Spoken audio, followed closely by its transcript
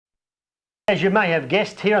As you may have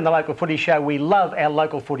guessed, here on the Local Footy Show, we love our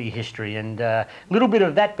local footy history, and a little bit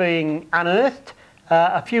of that being unearthed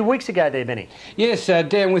a few weeks ago there, Benny. Yes,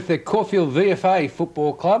 down with the Caulfield VFA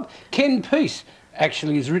Football Club. Ken Peace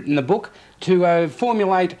actually has written the book to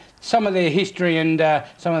formulate some of their history and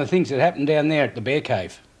some of the things that happened down there at the Bear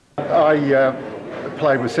Cave. I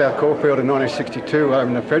played with South Caulfield in 1962 over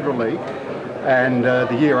in the Federal League, and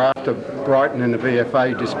the year after Brighton and the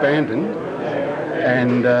VFA disbanded,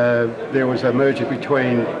 and there was a merger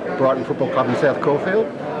between Brighton Football Club and South Caulfield,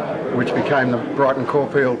 which became the Brighton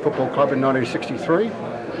Caulfield Football Club in 1963,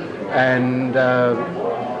 and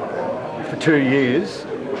for 2 years,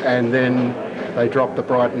 and then they dropped the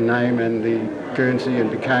Brighton name and the Guernsey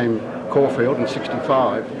and became Caulfield in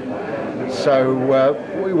 65. So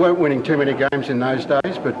we weren't winning too many games in those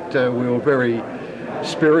days, but we were very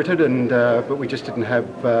spirited, and but we just didn't have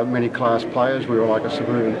many class players. We were like a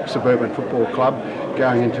suburban football club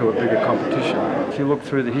going into a bigger competition. If you look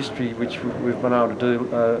through the history, which we've been able to do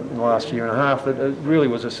in the last year and a half, it really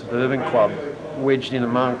was a suburban club wedged in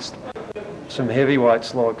amongst some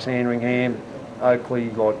heavyweights like Sandringham, Oakley,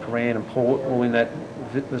 like Paran and Port, all in that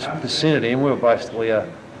vicinity, and we were basically a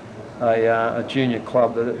junior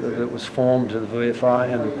club that was formed to the VFA,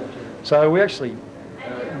 and so we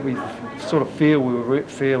sort of feel we were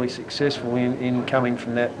fairly successful in coming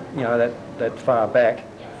from that, you know, that far back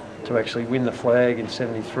to actually win the flag in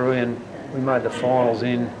 '73, and we made the finals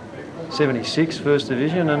in '76, First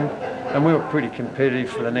Division, and we were pretty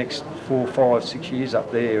competitive for the next 4, 5, 6 years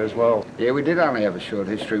up there as well. Yeah, we did only have a short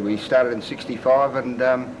history. We started in '65, and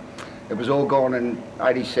it was all gone in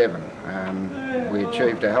 '87. We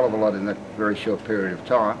achieved a hell of a lot in that very short period of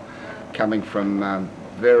time, coming from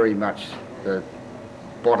very much the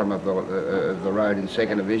bottom of the road in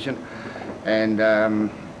Second Division, and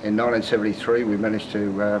in 1973 we managed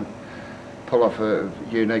to pull off a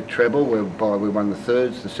unique treble whereby we won the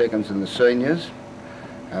thirds, the seconds and the seniors,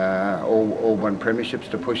 all won premierships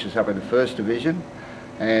to push us up into First Division,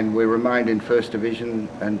 and we remained in First Division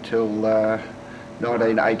until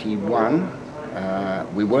 1981.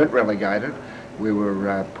 We weren't relegated. We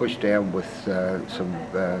were pushed down with some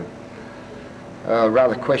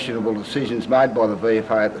rather questionable decisions made by the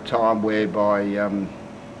VFA at the time, whereby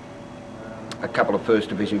a couple of First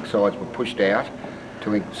Division sides were pushed out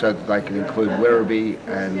so that they could include Werribee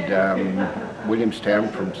and Williamstown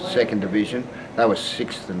from Second Division. They were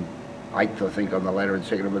 6th and 8th, I think, on the ladder in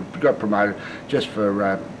Second Division, but got promoted just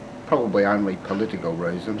for probably only political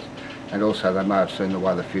reasons, and also they may have seen the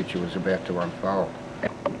way the future was about to unfold.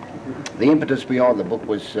 The impetus behind the book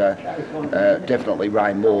was definitely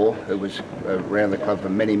Ray Moore, who was around the club for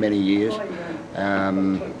many, many years.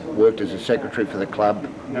 Worked as a secretary for the club,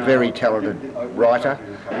 very talented writer.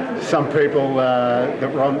 Some people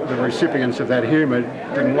that were the recipients of that humour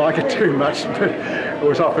didn't like it too much, but it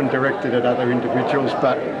was often directed at other individuals.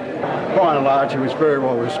 But by and large, he was very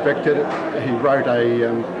well respected. He wrote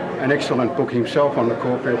an excellent book himself on the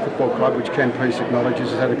Caulfield Football Club, which Ken Peace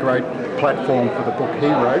acknowledges has had a great platform for the book he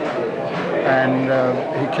wrote. And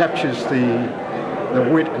he captures the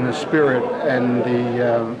wit and the spirit and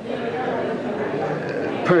the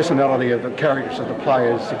personality of the characters of the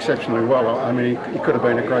players exceptionally well. I mean, he could have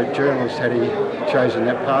been a great journalist had he chosen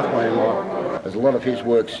that pathway in life. There's a lot of his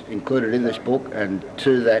works included in this book, and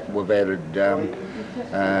to that we've added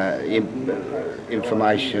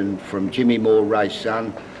information from Jimmy Moore, Ray's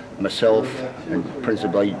son, myself, and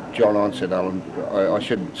principally John Onsedale. I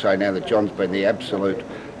should say now that John's been the absolute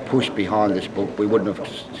push behind this book. We wouldn't have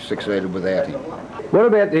succeeded without him. What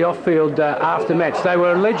about the off-field after-match? They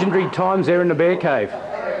were legendary times there in the Bear Cave.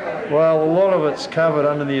 Well, a lot of it's covered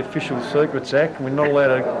under the Official Secrets Act. We're not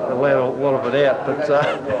allowed a lot of it out, but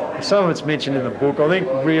some of it's mentioned in the book. I think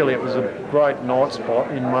really it was a great night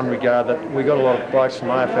spot in one regard, that we got a lot of blokes from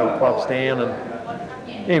AFL clubs down, and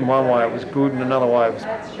in one way it was good, and another way it was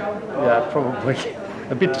probably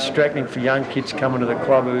a bit distracting for young kids coming to the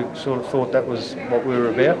club who sort of thought that was what we were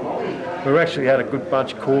about. We actually had a good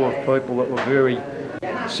bunch core of people that were very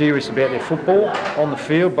serious about their football on the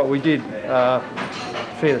field, but we did,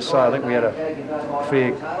 fair to say, I think we had a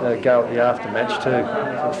fair go at the aftermatch too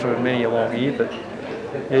for many a long year, but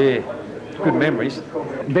yeah, good memories.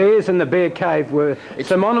 Bears and the Bear Cave were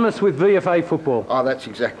synonymous with VFA football. Oh, that's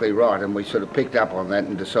exactly right, and we sort of picked up on that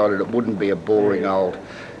and decided it wouldn't be a boring old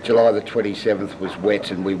July the 27th was wet,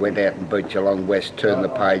 and we went out and beat Geelong West, turned the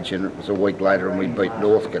page, and it was a week later and we beat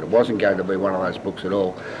Northcote. It wasn't going to be one of those books at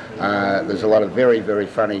all. There's a lot of very, very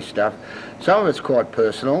funny stuff. Some of it's quite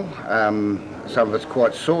personal, some of it's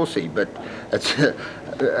quite saucy, but it's to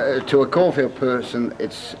a Caulfield person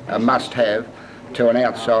it's a must-have. To an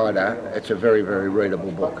outsider, it's a very, very readable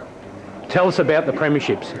book. Tell us about the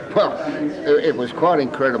premierships. Well, it was quite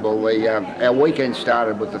incredible. Our weekend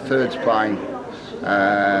started with the thirds playing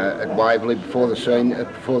at Waverley before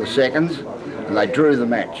the seconds, and they drew the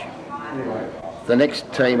match. The next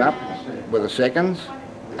team up were the seconds,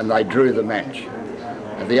 and they drew the match.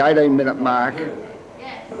 At the 18-minute mark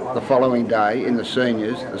the following day in the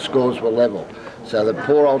seniors, the scores were level. So the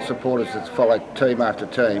poor old supporters that followed team after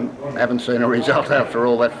team haven't seen a result after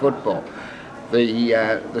all that football.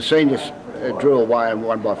 The seniors drew away and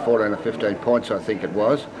won by 14 or 15 points, I think it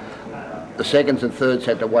was. The seconds and thirds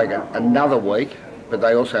had to wait another week, but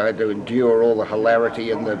they also had to endure all the hilarity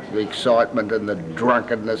and the excitement and the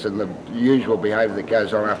drunkenness and the usual behaviour that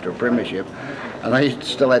goes on after a premiership. And they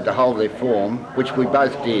still had to hold their form, which we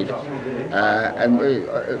both did. I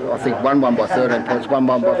think one won by 13 points, one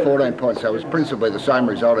won by 14 points. So it was principally the same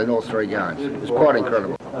result in all three games. It was quite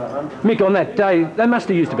incredible. Mick, on that day, they must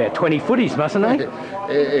have used about 20 footies, mustn't they?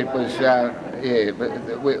 It was, it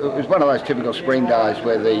was one of those typical spring days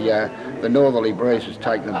where the northerly breeze was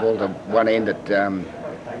taking the ball to one end at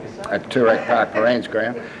Toorak Park, Paran's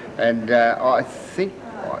ground, and I think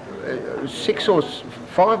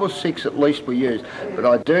 5 or 6 at least were used. But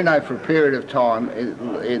I do know for a period of time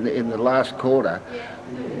in the last quarter,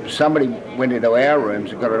 somebody went into our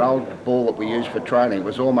rooms and got an old ball that we used for training. It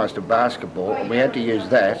was almost a basketball, and we had to use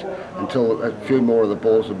that until a few more of the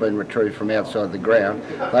balls had been retrieved from outside the ground.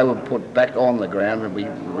 They were put back on the ground, and we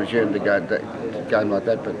resumed the game like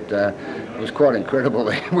that. But it was quite incredible.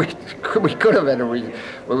 we could have had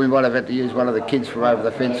we might have had to use one of the kids from over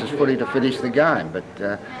the fence's footy to finish the game, but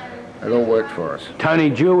it all worked for us. Tony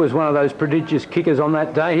Jewell was one of those prodigious kickers on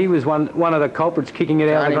that day. He was one of the culprits kicking it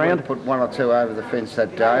out of the ground. Put 1 or 2 over the fence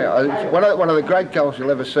that day. One of the great goals you'll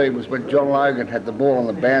ever see was when John Logan had the ball on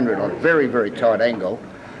the boundary on a very, very tight angle.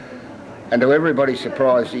 And to everybody's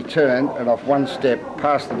surprise, he turned and off one step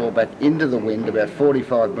passed the ball back into the wind about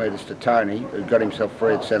 45 metres to Tony, who got himself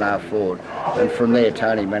free at centre half forward. And from there,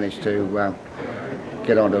 Tony managed to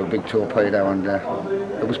get onto a big torpedo, and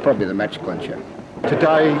it was probably the match clincher.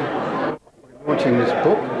 Today, we're launching this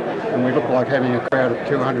book, and we look like having a crowd of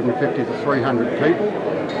 250 to 300 people.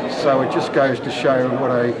 So it just goes to show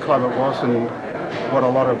what a club it was and what a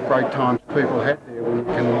lot of great times people had there when you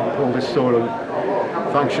can pull this sort of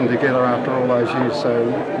function together after all those years. So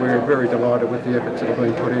we're very delighted with the efforts that have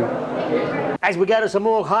been put in. As we go to some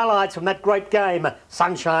more highlights from that great game,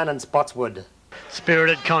 Sunshine and Spotswood.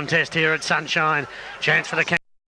 Spirited contest here at Sunshine. Chance for the